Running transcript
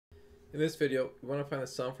In this video, we want to find the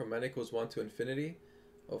sum from n equals 1 to infinity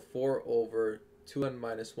of 4 over 2n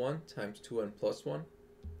minus 1 times 2n plus 1.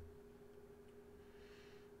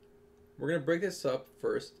 We're going to break this up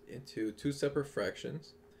first into two separate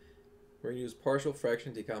fractions. We're going to use partial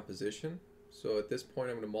fraction decomposition. So at this point,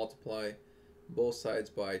 I'm going to multiply both sides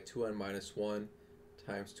by 2n minus 1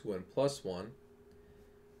 times 2n plus 1.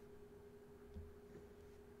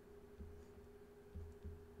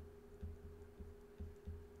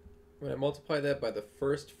 When I multiply that by the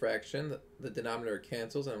first fraction, the denominator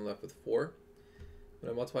cancels and I'm left with 4.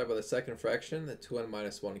 When I multiply by the second fraction, the 2n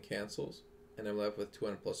minus 1 cancels and I'm left with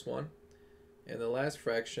 2n plus 1. And the last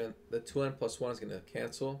fraction, the 2n plus 1 is going to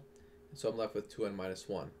cancel, and so I'm left with 2n minus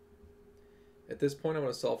 1. At this point, I'm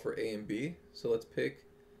going to solve for a and b. So let's pick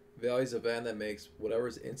values of n that makes whatever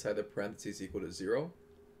is inside the parentheses equal to 0.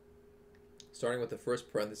 Starting with the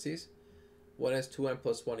first parentheses, 1 has 2n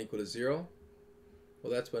plus 1 equal to 0.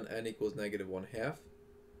 Well, that's when n equals negative 1/2.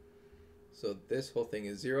 So this whole thing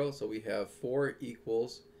is 0. So we have 4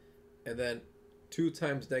 equals, and then 2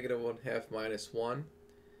 times negative 1/2 minus 1.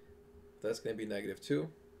 That's going to be negative 2.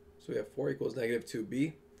 So we have 4 equals negative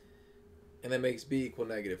 2b. And that makes b equal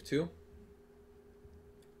negative 2.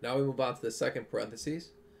 Now we move on to the second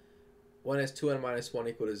parentheses. 1 has 2n minus 1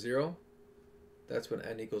 equal to 0. That's when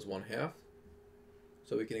n equals 1/2.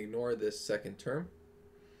 So we can ignore this second term.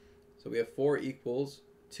 So we have 4 equals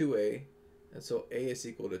 2a, and so a is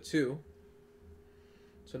equal to 2.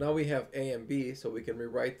 So now we have a and b, so we can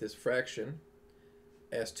rewrite this fraction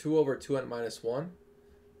as 2 over 2n minus 1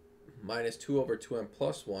 minus 2 over 2n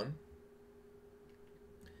plus 1.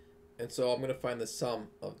 And so I'm going to find the sum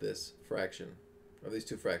of this fraction, of these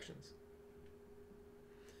two fractions.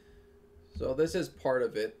 So this is part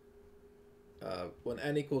of it. When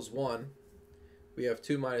n equals 1, we have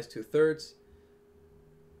 2 minus 2/3.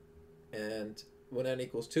 And when n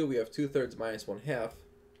equals 2, we have 2/3 minus 1/2.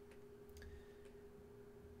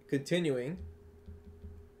 Continuing,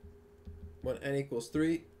 when n equals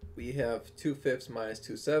 3, we have 2/5 minus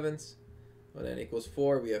 2/7. When n equals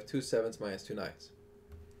 4, we have 2/7 minus 2/9.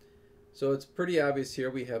 So it's pretty obvious here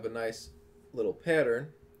we have a nice little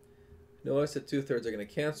pattern. Notice that 2/3 are going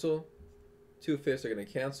to cancel, 2/5 are going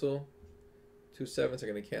to cancel, 2/7 are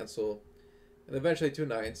going to cancel, and eventually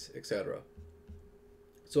 2/9, etc.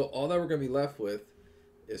 So all that we're going to be left with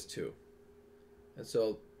is 2. And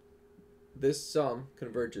so this sum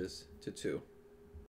converges to 2.